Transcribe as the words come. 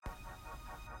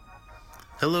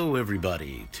Hello,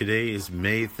 everybody. Today is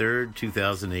May 3rd,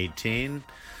 2018,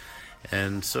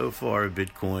 and so far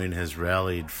Bitcoin has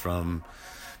rallied from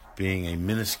being a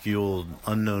minuscule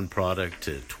unknown product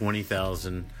to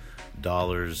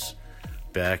 $20,000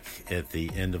 back at the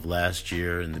end of last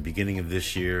year. In the beginning of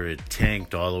this year, it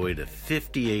tanked all the way to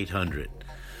 $5,800.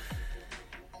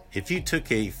 If you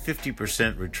took a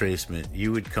 50% retracement,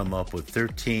 you would come up with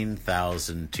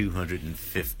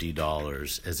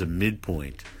 $13,250 as a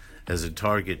midpoint, as a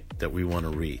target that we want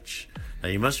to reach. Now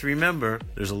you must remember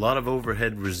there's a lot of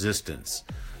overhead resistance.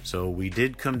 So we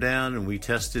did come down and we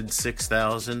tested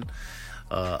 6,000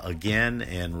 again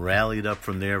and rallied up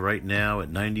from there. Right now at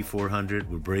 9,400,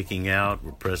 we're breaking out.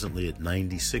 We're presently at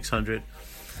 9,600.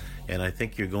 And I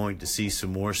think you're going to see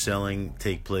some more selling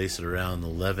take place at around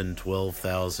 11,000,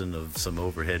 12,000 of some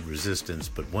overhead resistance.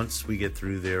 But once we get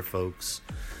through there, folks,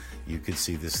 you could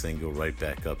see this thing go right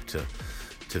back up to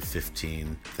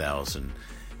 15,000,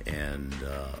 and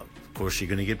of course you're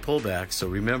going to get pullback. So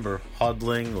remember,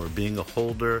 hodling or being a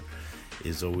holder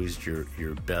is always your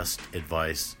best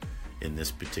advice in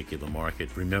this particular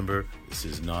market. Remember, this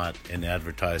is not an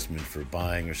advertisement for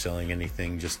buying or selling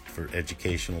anything, just for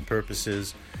educational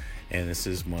purposes, and this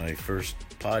is my first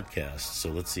podcast, so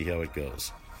let's see how it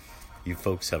goes. You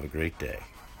folks have a great day.